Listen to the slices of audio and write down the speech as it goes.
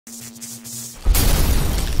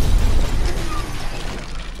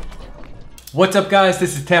What's up guys,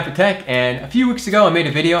 this is Tampa Tech, and a few weeks ago I made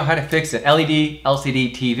a video on how to fix an LED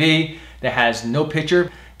LCD TV that has no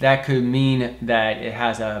picture. That could mean that it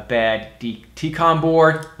has a bad T-Con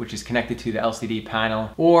board, which is connected to the LCD panel,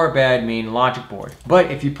 or bad main logic board.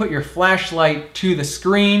 But if you put your flashlight to the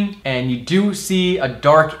screen and you do see a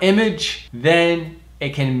dark image, then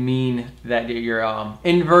it can mean that your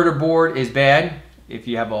inverter board is bad, if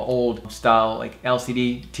you have an old style like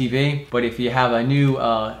LCD TV. But if you have a new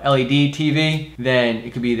LED TV, then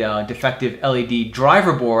it could be the defective LED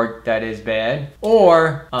driver board that is bad,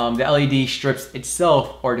 or the LED strips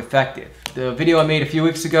itself are defective. The video I made a few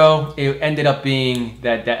weeks ago, it ended up being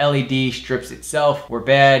that the LED strips itself were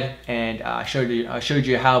bad, and I showed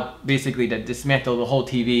you how basically to dismantle the whole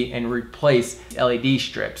TV and replace LED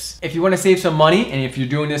strips. If you want to save some money, and if you're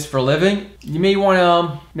doing this for a living, you may want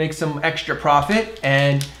to make some extra profit,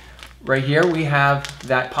 and right here we have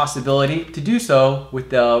that possibility to do so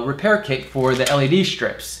with the repair kit for the LED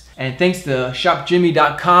strips. And thanks to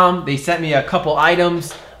shopjimmy.com, they sent me a couple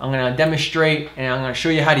items I'm gonna demonstrate, and I'm gonna show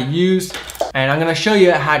you how to use, and I'm gonna show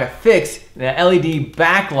you how to fix the LED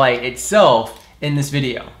backlight itself in this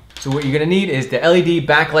video. So what you're gonna need is the LED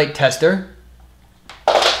backlight tester,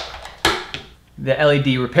 the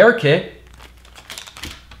LED repair kit,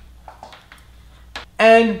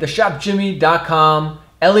 and the shopjimmy.com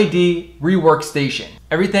LED rework station.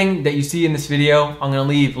 Everything that you see in this video, I'm gonna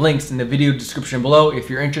leave links in the video description below if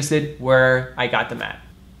you're interested where I got them at.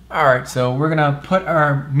 All right, so we're gonna put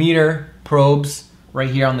our meter probes right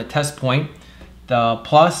here on the test point. The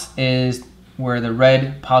plus is where the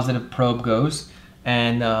red positive probe goes,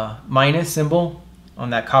 and the minus symbol on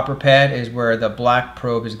that copper pad is where the black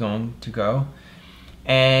probe is going to go.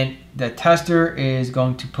 And the tester is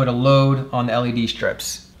going to put a load on the LED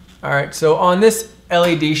strips. All right, so on this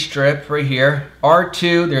LED strip right here,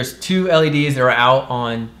 R2, there's two LEDs that are out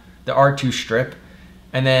on the R2 strip,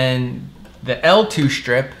 and then the L2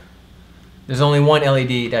 strip, there's only one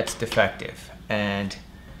LED that's defective, and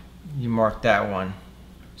you mark that one.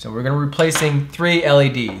 So we're gonna be replacing 3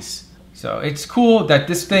 LEDs. So it's cool that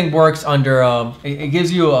this thing works under, it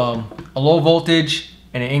gives you a low voltage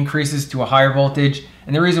and it increases to a higher voltage.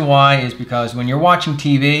 And the reason why is because when you're watching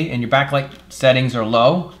TV and your backlight settings are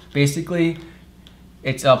low, basically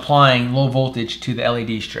it's applying low voltage to the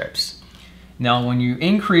LED strips. Now when you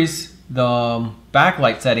increase the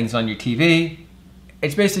backlight settings on your TV,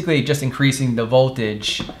 it's basically just increasing the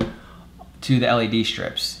voltage to the LED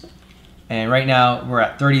strips. And right now we're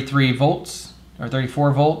at 33 volts or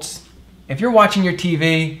 34 volts. If you're watching your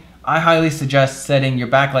TV, I highly suggest setting your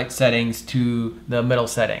backlight settings to the middle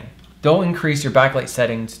setting. Don't increase your backlight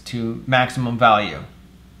settings to maximum value.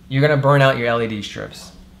 You're gonna burn out your LED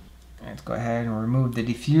strips. Let's go ahead and remove the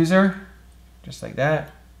diffuser, just like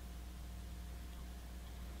that.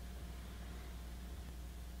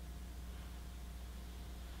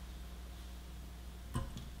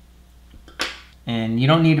 And you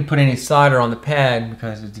don't need to put any solder on the pad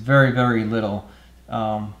because it's very, very little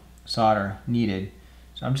solder needed.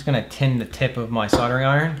 So I'm just gonna tin the tip of my soldering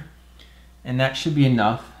iron, and that should be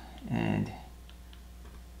enough. And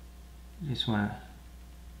you just wanna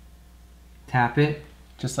tap it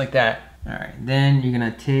just like that. All right, then you're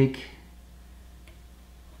gonna take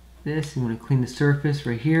this, you wanna clean the surface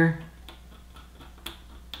right here.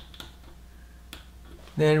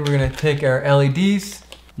 Then we're gonna take our LEDs.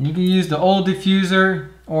 You can use the old diffuser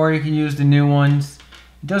or you can use the new ones.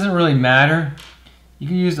 It doesn't really matter. You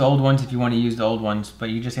can use the old ones if you want to use the old ones, but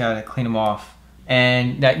you just gotta clean them off.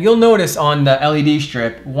 And that you'll notice on the LED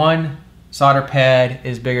strip, one solder pad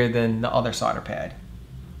is bigger than the other solder pad.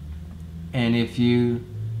 And if you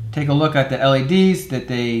take a look at the LEDs that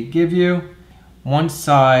they give you, one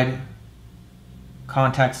side,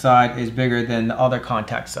 contact side, is bigger than the other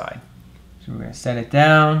contact side. So we're gonna set it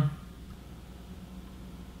down.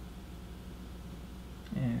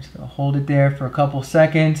 And just gonna hold it there for a couple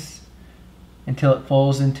seconds until it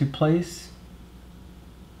falls into place.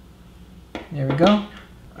 There we go.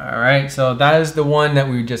 All right, so that is the one that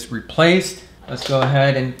we just replaced. Let's go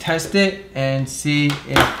ahead and test it and see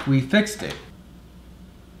if we fixed it.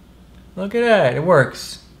 Look at that, it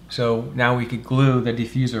works. So now we could glue the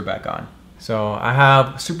diffuser back on. So I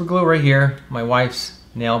have super glue right here, my wife's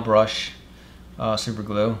nail brush super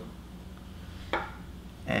glue.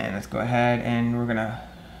 And let's go ahead and we're gonna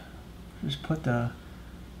just put the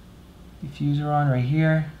diffuser on right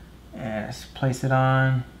here and let's place it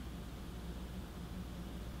on.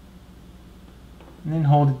 And then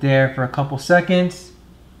hold it there for a couple seconds.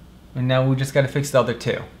 And now we just gotta fix the other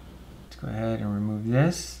two. Let's go ahead and remove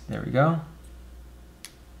this. There we go.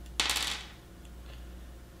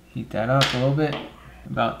 Heat that up a little bit.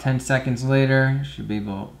 About 10 seconds later, should be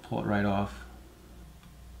able to pull it right off.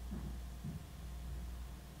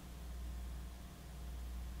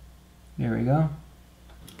 There we go.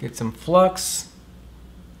 Get some flux.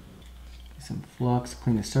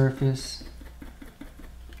 Clean the surface.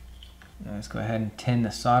 Now let's go ahead and tin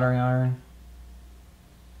the soldering iron.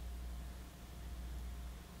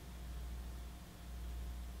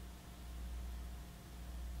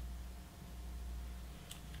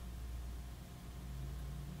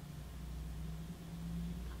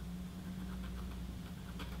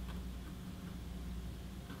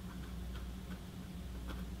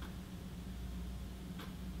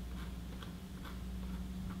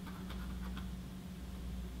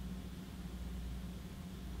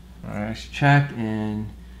 Alright, let's check, and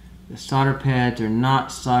the solder pads are not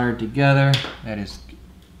soldered together. That is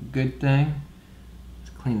a good thing.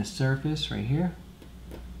 Let's clean the surface right here.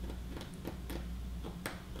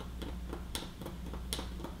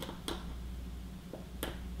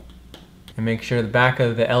 And make sure the back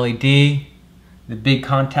of the LED, the big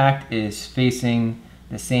contact, is facing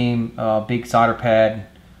the same big solder pad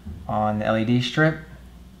on the LED strip.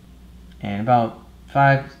 And about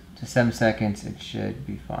 5 to 7 seconds, it should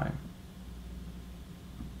be fine.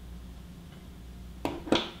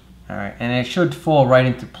 Alright, and it should fall right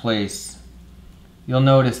into place. You'll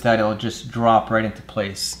notice that it'll just drop right into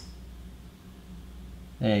place.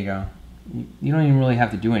 There you go. You don't even really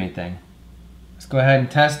have to do anything. Let's go ahead and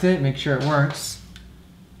test it, make sure it works.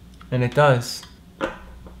 And it does.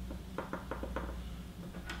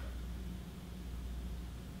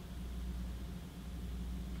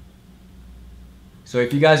 So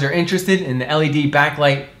if you guys are interested in the LED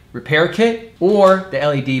backlight repair kit, or the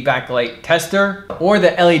LED backlight tester, or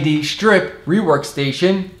the LED strip rework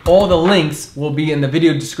station, all the links will be in the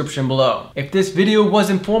video description below. If this video was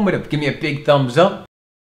informative, give me a big thumbs up.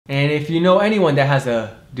 And if you know anyone that has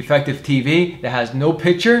a defective TV that has no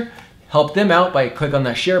picture, help them out by click on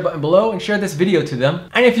the share button below and share this video to them.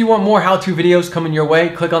 And if you want more how-to videos coming your way,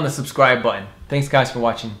 click on the subscribe button. Thanks guys for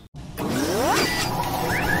watching.